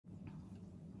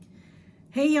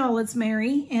Hey y'all, it's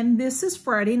Mary, and this is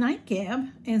Friday Night Gab,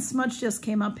 and Smudge just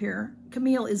came up here.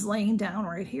 Camille is laying down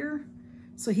right here,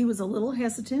 so he was a little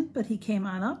hesitant, but he came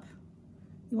on up.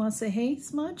 You want to say hey,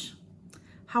 Smudge?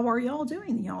 How are y'all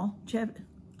doing, y'all? Did you have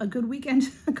a good weekend?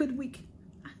 A good week?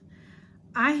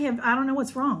 I don't know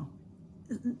what's wrong.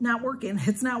 Not working.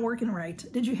 It's not working right.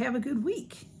 Did you have a good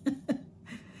week?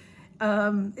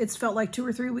 It's felt like 2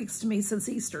 or 3 weeks to me since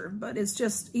Easter, but it's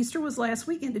just, Easter was last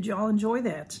weekend. Did y'all enjoy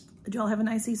that? Did y'all have a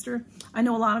nice Easter? I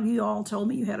know a lot of you all told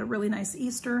me you had a really nice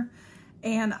Easter,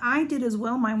 and I did as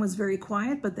well. Mine was very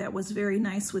quiet, but that was very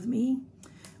nice with me.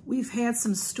 We've had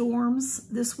some storms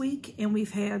this week, and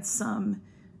we've had some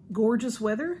gorgeous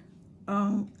weather.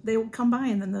 They will come by,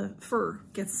 and then the fur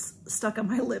gets stuck on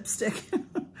my lipstick.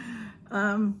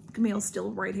 Camille's still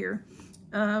right here.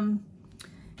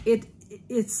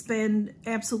 It's been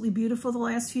absolutely beautiful the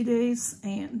last few days,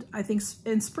 and I think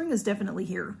spring is definitely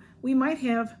here. We might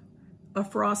have a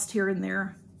frost here and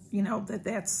there, you know,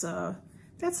 that's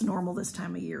normal this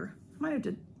time of year. Might have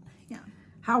to, yeah.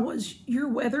 How was your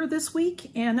weather this week?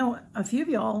 And I know a few of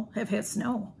y'all have had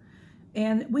snow,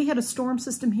 and we had a storm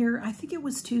system here. I think it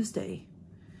was Tuesday,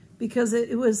 because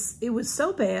it was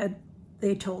so bad,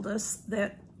 they told us,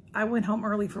 that I went home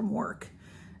early from work,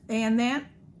 and that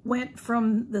went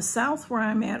from the south where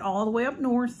I'm at all the way up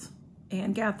north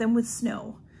and got them with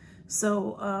snow.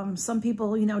 So some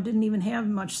people, you know, didn't even have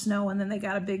much snow, and then they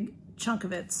got a big chunk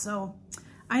of it. So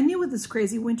I knew with this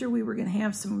crazy winter we were going to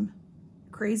have some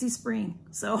crazy spring.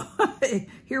 So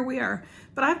here we are.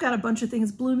 But I've got a bunch of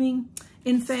things blooming.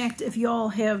 In fact, if y'all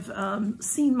have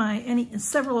seen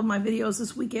several of my videos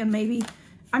this weekend, maybe,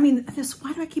 I mean,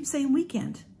 why do I keep saying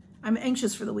weekend? I'm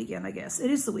anxious for the weekend, I guess.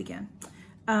 It is the weekend.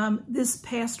 This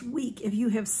past week, if you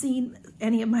have seen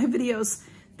any of my videos,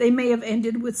 they may have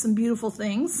ended with some beautiful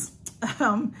things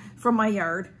from my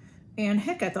yard. And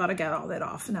heck, I thought I got all that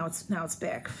off. Now it's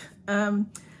back.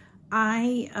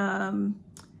 I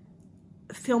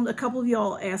filmed, a couple of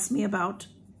y'all asked me about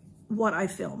what I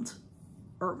filmed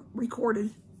or recorded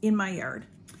in my yard.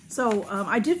 So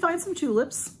I did find some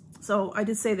tulips. So I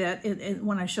did say that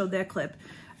when I showed that clip.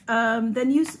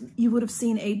 Then you would have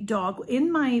seen a dog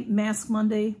in my Mask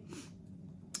Monday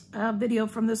video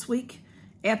from this week.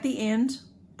 At the end,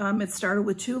 it started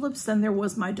with tulips, then there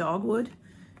was my dogwood,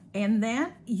 and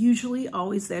that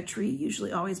tree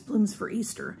usually always blooms for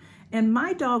Easter. And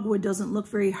my dogwood doesn't look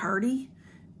very hardy.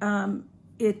 I've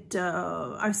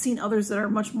seen others that are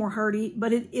much more hardy,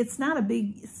 but it's not a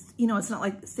big, you know, it's not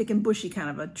like thick and bushy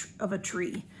kind of a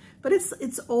tree, but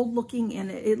it's old looking, and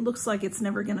it looks like it's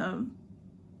never gonna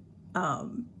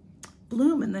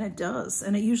bloom, and then it does,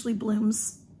 and it usually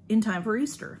blooms in time for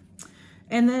Easter.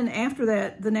 And then after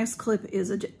that, the next clip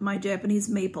is my Japanese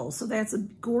maple. So that's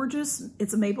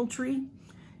it's a maple tree.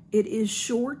 It is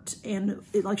short and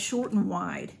short and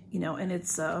wide, you know, and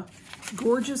it's a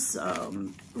gorgeous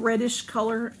reddish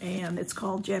color, and it's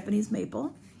called Japanese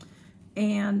maple.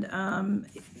 And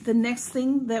the next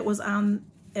thing that was on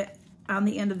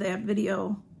the end of that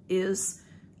video is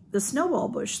the snowball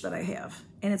bush that I have.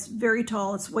 And it's very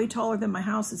tall. It's way taller than my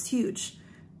house. It's huge.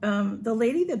 The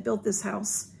lady that built this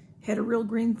house had a real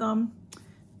green thumb,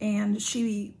 and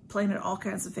she planted all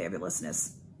kinds of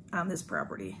fabulousness on this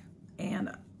property. And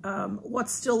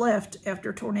what's still left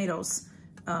after tornadoes,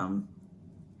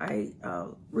 I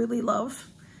really love.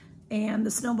 And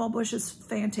the snowball bush is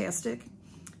fantastic.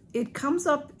 It comes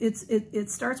up,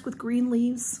 it starts with green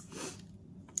leaves,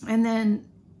 and then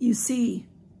you see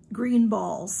green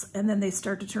balls, and then they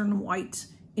start to turn white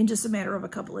in just a matter of a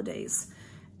couple of days.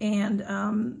 And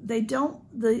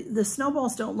the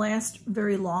snowballs don't last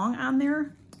very long on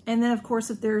there. And then of course,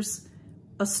 if there's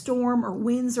a storm or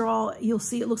winds or all, you'll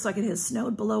see it looks like it has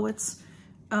snowed below it.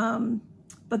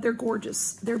 But they're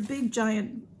gorgeous. They're big,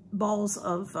 giant balls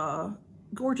of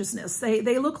gorgeousness.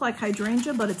 They look like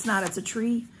hydrangea, but it's not. It's a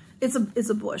tree. It's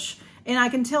a bush. And I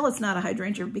can tell it's not a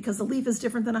hydrangea because the leaf is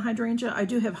different than a hydrangea. I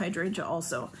do have hydrangea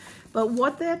also. But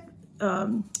what that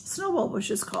snowball bush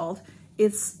is called,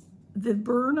 it's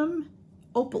Viburnum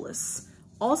opalus,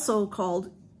 also called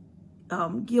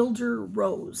Gilder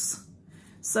rose.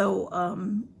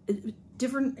 So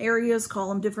different areas call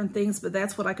them different things, but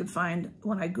that's what I could find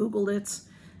when I Googled it.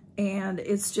 And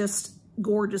it's just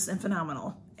gorgeous and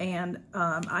phenomenal. And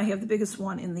I have the biggest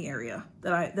one in the area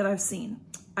that I've seen.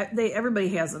 Everybody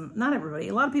has them. Not everybody.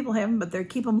 A lot of people have them, but they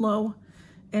keep them low,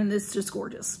 and it's just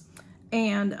gorgeous.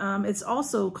 And it's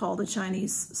also called a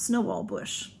Chinese snowball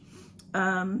bush.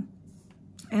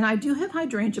 And I do have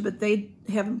hydrangea, but they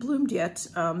haven't bloomed yet.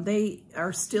 They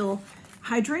are still,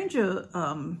 hydrangea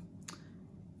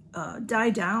die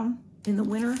down in the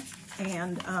winter,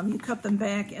 and you cut them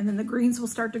back, and then the greens will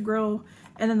start to grow,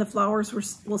 and then the flowers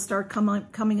will start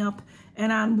coming up.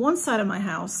 And on one side of my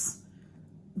house,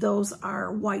 those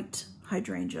are white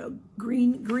hydrangea,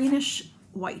 greenish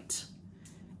white.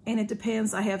 And it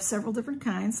depends. I have several different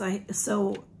kinds. I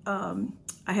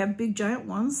have big giant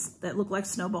ones that look like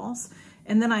snowballs.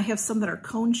 And then I have some that are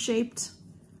cone shaped.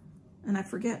 And I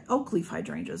forget, oak leaf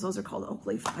hydrangeas. Those are called oak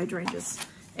leaf hydrangeas.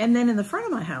 And then in the front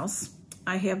of my house,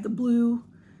 I have the blue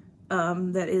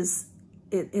that is,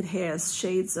 it has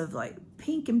shades of like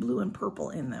pink and blue and purple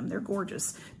in them. They're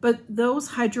gorgeous. But those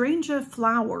hydrangea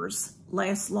flowers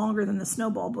last longer than the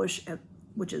snowball bush,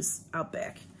 which is out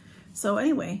back. So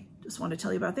anyway, just want to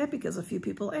tell you about that because a few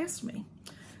people asked me.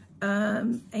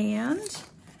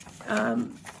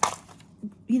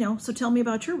 You know, so tell me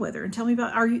about your weather and tell me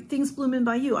about, are things blooming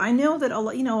by you? I know that,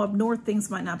 you know, up north things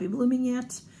might not be blooming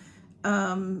yet.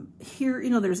 Here, you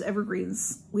know, there's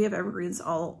evergreens. We have evergreens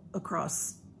all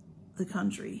across the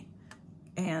country,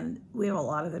 and we have a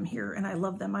lot of them here, and I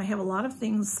love them. I have a lot of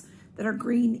things that are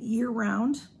green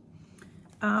year-round,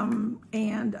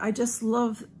 and I just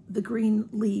love the green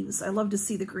leaves. I love to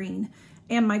see the green,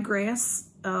 and my grass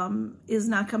is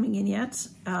not coming in yet.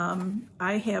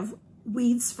 I have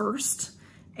weeds first,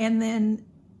 and then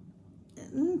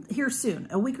here soon,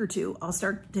 a week or two, I'll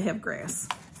start to have grass.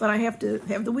 But I have to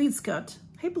have the weeds cut.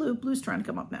 Hey, Blue's trying to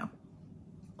come up now.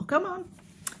 Oh, come on.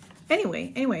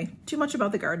 Anyway, too much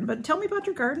about the garden, but tell me about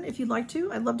your garden if you'd like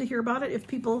to. I'd love to hear about it. If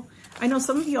people, I know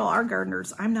some of y'all are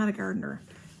gardeners. I'm not a gardener.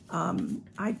 I'm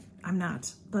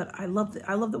not, but I love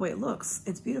the way it looks.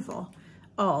 It's beautiful.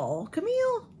 Oh,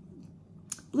 Camille.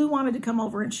 Blue wanted to come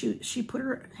over and shoot. She put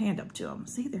her hand up to him.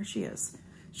 See, there she is.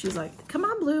 She's like, come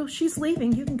on, Blue. She's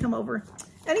leaving. You can come over.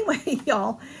 Anyway,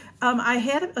 y'all, I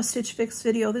had a Stitch Fix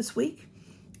video this week,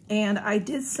 and I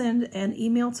did send an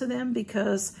email to them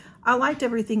because I liked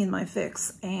everything in my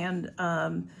fix, and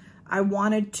I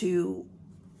wanted to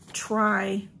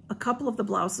try a couple of the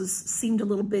blouses. Seemed a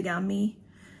little big on me,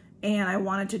 and I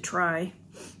wanted to try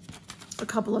a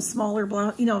couple of smaller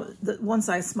blouses, you know, the one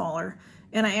size smaller.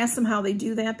 And I asked them how they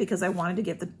do that because I wanted to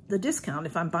get the discount.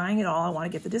 If I'm buying it all, I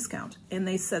want to get the discount. And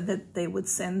they said that they would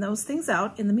send those things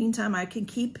out. In the meantime, I can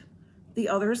keep the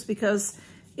others because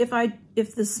if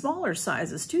the smaller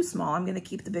size is too small, I'm going to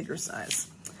keep the bigger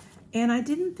size. And I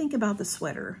didn't think about the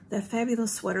sweater, that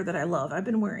fabulous sweater that I love. I've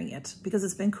been wearing it because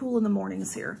it's been cool in the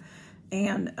mornings here.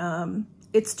 And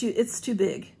it's too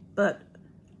big, but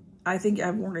I think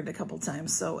I've worn it a couple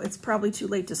times, so it's probably too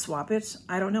late to swap it.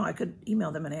 I don't know. I could email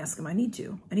them and ask them. I need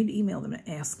to email them and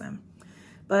ask them.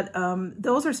 But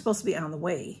those are supposed to be on the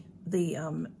way,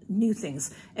 the new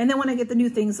things. And then when I get the new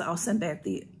things, I'll send back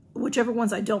whichever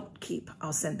ones I don't keep,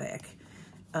 I'll send back.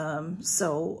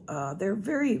 They're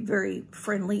very, very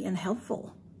friendly and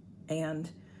helpful. And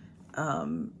they're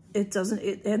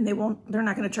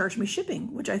not going to charge me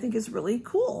shipping, which I think is really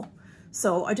cool.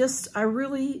 So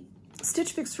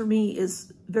Stitch Fix for me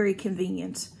is very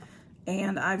convenient,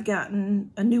 and I've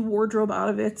gotten a new wardrobe out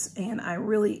of it, and I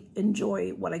really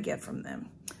enjoy what I get from them.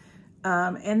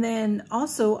 And then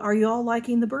also, are you all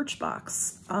liking the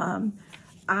Birchbox?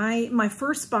 My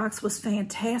first box was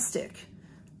fantastic.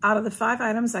 Out of the 5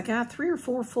 items, I got 3 or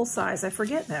 4 full size. I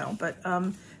forget now, but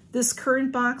this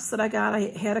current box that I got,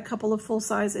 I had a couple of full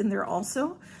size in there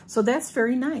also. So that's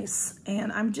very nice,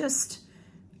 and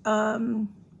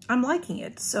I'm liking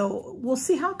it, so we'll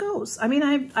see how it goes. I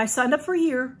mean, I signed up for a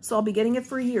year, so I'll be getting it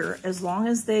for a year as long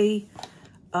as they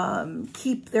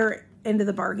keep their end of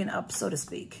the bargain up, so to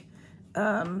speak.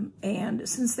 And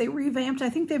since they revamped, I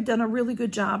think they've done a really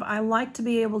good job. I like to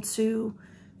be able to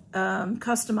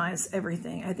customize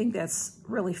everything. I think that's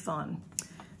really fun.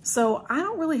 So I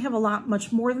don't really have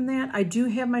much more than that. I do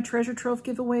have my treasure trove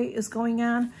giveaway is going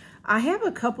on. I have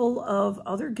a couple of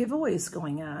other giveaways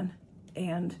going on,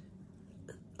 and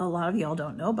a lot of y'all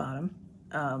don't know about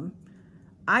them.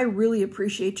 I really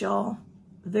appreciate y'all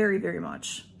very, very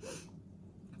much.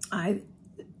 I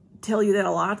tell you that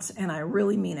a lot, and I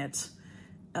really mean it.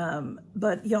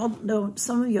 But y'all know,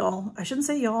 some of y'all, I shouldn't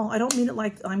say y'all, I don't mean it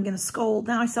like I'm going to scold.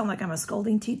 Now I sound like I'm a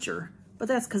scolding teacher, but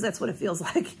that's because that's what it feels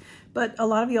like. But a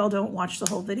lot of y'all don't watch the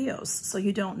whole videos, so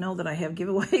you don't know that I have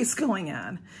giveaways going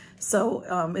on. So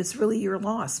it's really your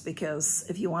loss, because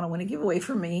if you want to win a giveaway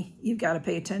from me, you've got to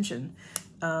pay attention.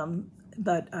 And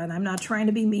I'm not trying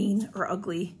to be mean or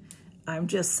ugly. I'm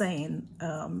just saying,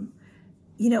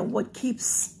 you know, what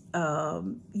keeps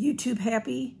YouTube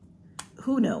happy,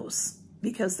 who knows?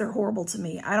 Because they're horrible to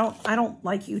me. I don't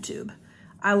like YouTube.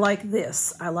 I like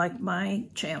this. I like my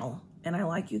channel, and I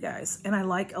like you guys. And I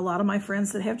like a lot of my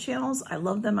friends that have channels. I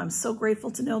love them. I'm so grateful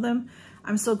to know them.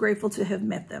 I'm so grateful to have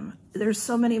met them. There's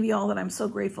so many of y'all that I'm so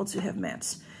grateful to have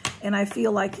met. And I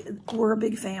feel like we're a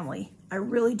big family. I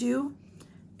really do.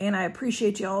 And I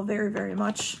appreciate y'all very, very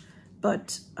much.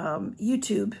 But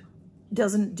YouTube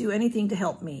doesn't do anything to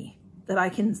help me that I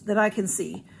can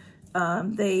see.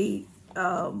 They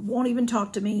won't even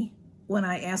talk to me when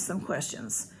I ask them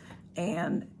questions.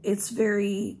 And it's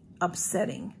very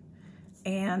upsetting.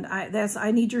 And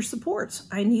I need your support.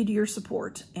 I need your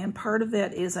support. And part of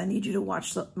that is I need you to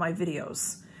watch my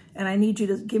videos. And I need you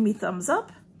to give me thumbs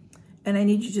up. And I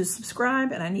need you to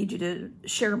subscribe. And I need you to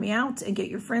share me out and get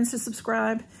your friends to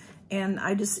subscribe. And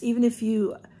I just, even if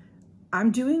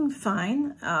I'm doing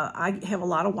fine. I have a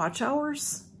lot of watch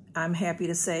hours, I'm happy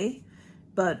to say.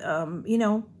 But, you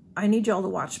know, I need y'all to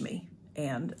watch me.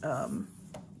 And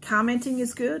commenting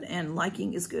is good and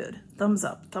liking is good. Thumbs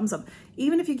up, thumbs up.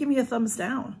 Even if you give me a thumbs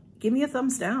down, give me a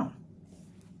thumbs down.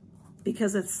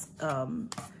 Because it's,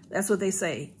 that's what they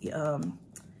say.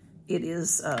 It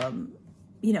is,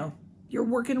 you know, you're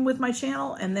working with my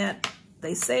channel and that,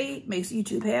 they say, makes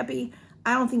YouTube happy.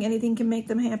 I don't think anything can make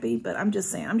them happy, but I'm just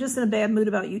saying, I'm just in a bad mood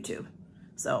about YouTube.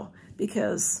 So,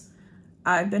 because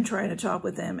I've been trying to talk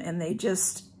with them and they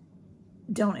just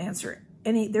don't answer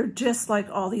any, they're just like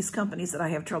all these companies that I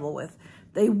have trouble with.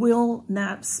 They will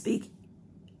not speak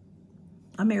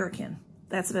American.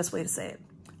 That's the best way to say it.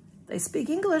 They speak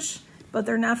English, but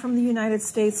they're not from the United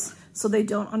States, so they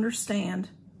don't understand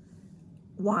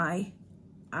why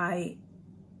I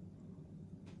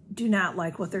do not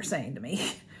like what they're saying to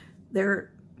me.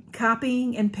 They're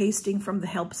copying and pasting from the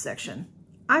help section.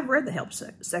 I've read the help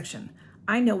section.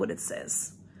 I know what it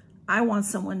says. I want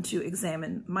someone to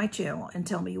examine my channel and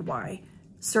tell me why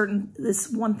this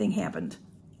one thing happened.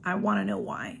 I want to know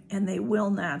why, and they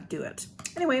will not do it.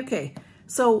 Anyway, okay.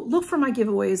 So look for my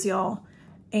giveaways, y'all.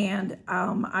 And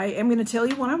I am going to tell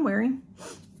you what I'm wearing.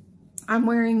 I'm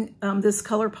wearing this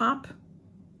ColourPop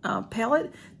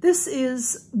palette. This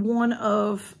is one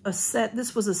of a set.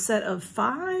 This was a set of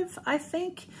 5, I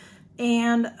think.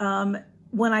 And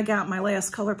when I got my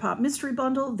last ColourPop mystery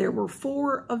bundle, there were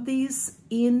 4 of these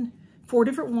in 4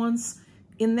 different ones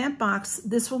in that box.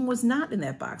 This one was not in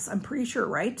that box. I'm pretty sure,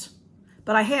 right?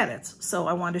 But I had it, so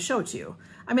I wanted to show it to you.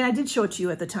 I mean, I did show it to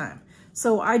you at the time.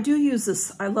 So I do use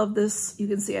this. I love this. You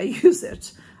can see I use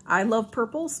it. I love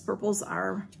purples. Purples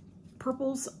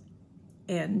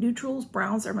and neutrals,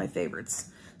 browns are my favorites.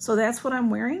 So that's what I'm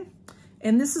wearing.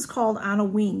 And this is called On a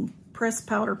Wing Pressed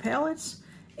Powder Palette.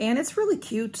 And it's really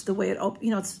cute the way it,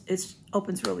 you know, it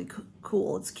opens really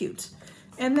cool. It's cute.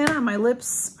 And then on my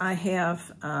lips, I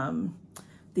have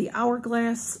the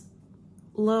Hourglass.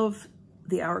 Love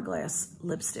the Hourglass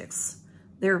lipsticks.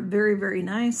 They're very, very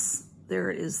nice. There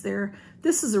it is there.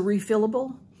 This is a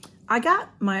refillable. I got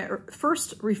my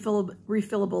first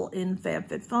refillable in Fab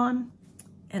Fit Fun.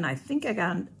 And I think I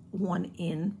got one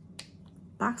in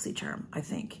Boxycharm, I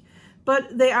think.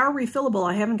 But they are refillable.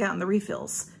 I haven't gotten the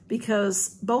refills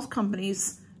because both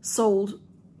companies sold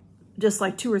just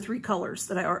like 2 or 3 colors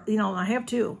that you know, I have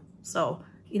 2. So,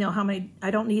 you know, how many,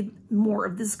 I don't need more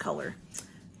of this color.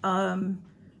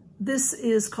 This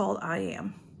is called I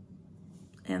Am.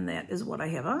 And that is what I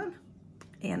have on.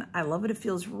 And I love it. It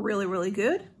feels really, really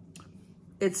good.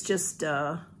 It's just,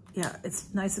 yeah,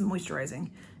 it's nice and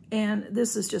moisturizing. And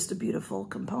this is just a beautiful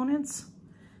components.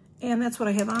 And that's what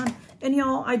I have on. And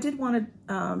y'all, I did want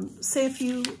to say a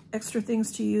few extra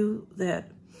things to you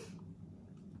that,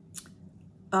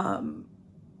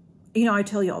 you know, I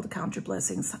tell you all to count your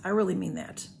blessings. I really mean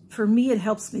that. For me, it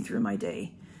helps me through my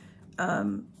day.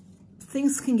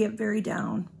 Things can get very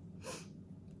down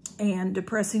and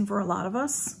depressing for a lot of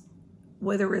us,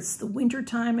 whether it's the winter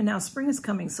time, and now spring is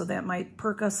coming, so that might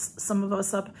perk some of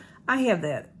us up. I have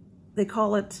that. They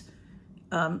call it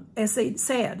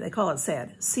SAD. They call it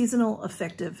SAD, seasonal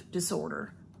affective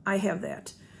disorder. I have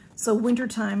that. So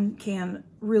wintertime can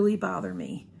really bother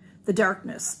me. The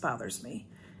darkness bothers me.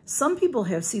 Some people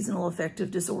have seasonal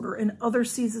affective disorder and other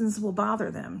seasons will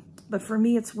bother them. But for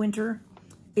me, it's winter.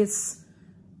 It's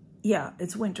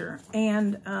winter.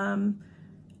 And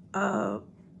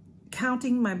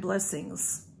counting my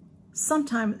blessings,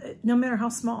 sometimes, no matter how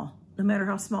small.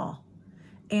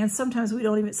 And sometimes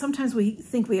sometimes we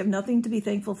think we have nothing to be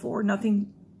thankful for,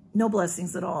 no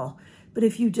blessings at all. But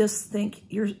if you just think,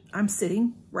 I'm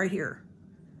sitting right here.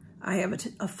 I have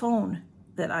a phone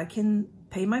that I can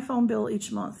pay my phone bill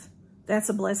each month. That's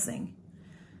a blessing.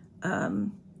 You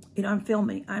know,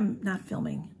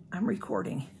 I'm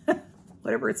recording,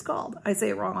 whatever it's called. I say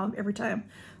it wrong every time.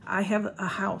 I have a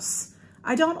house.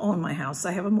 I don't own my house.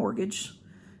 I have a mortgage,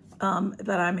 but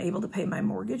I'm able to pay my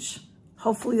mortgage.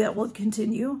 Hopefully that will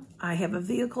continue. I have a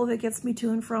vehicle that gets me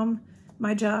to and from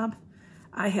my job.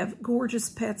 I have gorgeous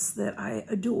pets that I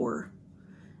adore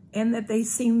and that they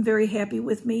seem very happy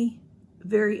with me,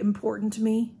 very important to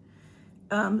me.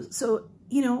 So,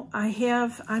 you know,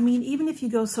 I mean, even if you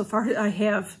go so far, I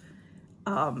have,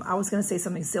 I was going to say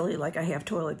something silly, like I have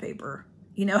toilet paper,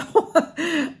 you know.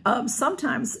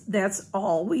 Sometimes that's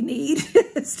all we need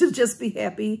is to just be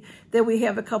happy that we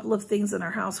have a couple of things in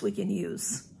our house we can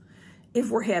use if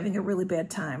we're having a really bad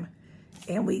time.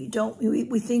 And we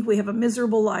think we have a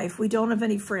miserable life. We don't have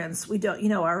any friends. We don't, you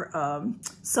know, our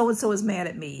so-and-so is mad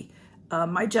at me.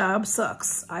 My job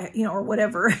sucks. You know, or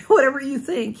whatever, whatever you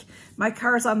think. My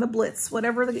car's on the blitz.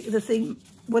 Whatever the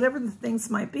things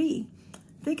might be.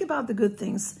 Think about the good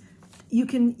things. You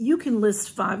can list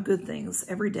 5 good things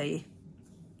every day.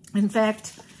 In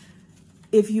fact,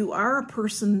 if you are a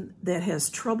person that has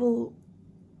trouble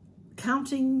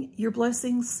counting your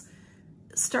blessings,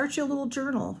 start your little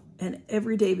journal, and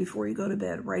every day before you go to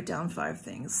bed, write down 5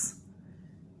 things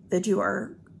that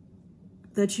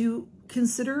you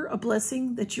consider a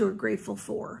blessing that you're grateful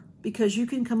for, because you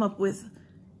can come up with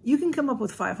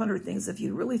 500 things if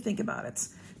you really think about it,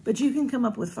 but you can come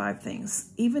up with 5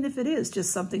 things, even if it is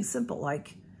just something simple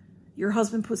like your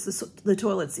husband puts the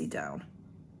toilet seat down.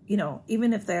 You know,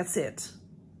 even if that's it,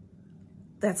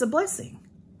 that's a blessing,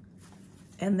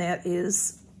 and that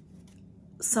is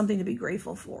something to be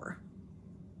grateful for.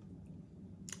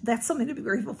 That's something to be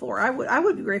grateful for. I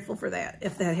would be grateful for that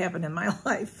if that happened in my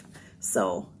life.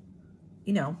 So,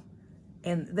 you know,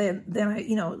 and then I,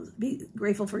 you know, be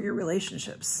grateful for your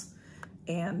relationships.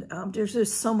 And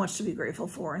there's so much to be grateful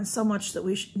for, and so much that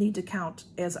we need to count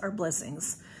as our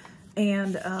blessings.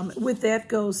 And with that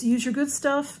goes, use your good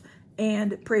stuff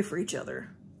and pray for each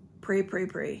other. Pray, pray,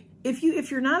 pray. If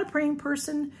you're not a praying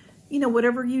person, you know,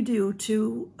 whatever you do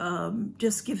to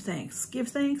just give thanks. Give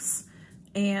thanks,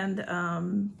 and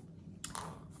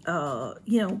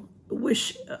you know,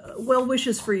 wish well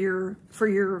wishes for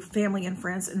your family and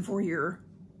friends, and for your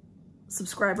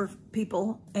subscriber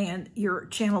people and your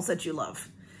channels that you love.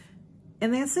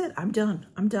 And that's it. I'm done.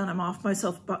 I'm off my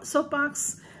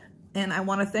soapbox, and I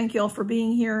want to thank y'all for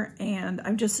being here. And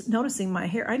I'm just noticing my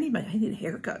hair. I need a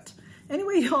haircut.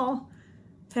 Anyway, y'all,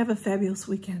 have a fabulous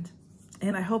weekend.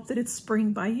 And I hope that it's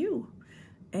spring by you.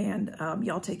 And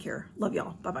y'all take care. Love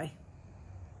y'all. Bye-bye.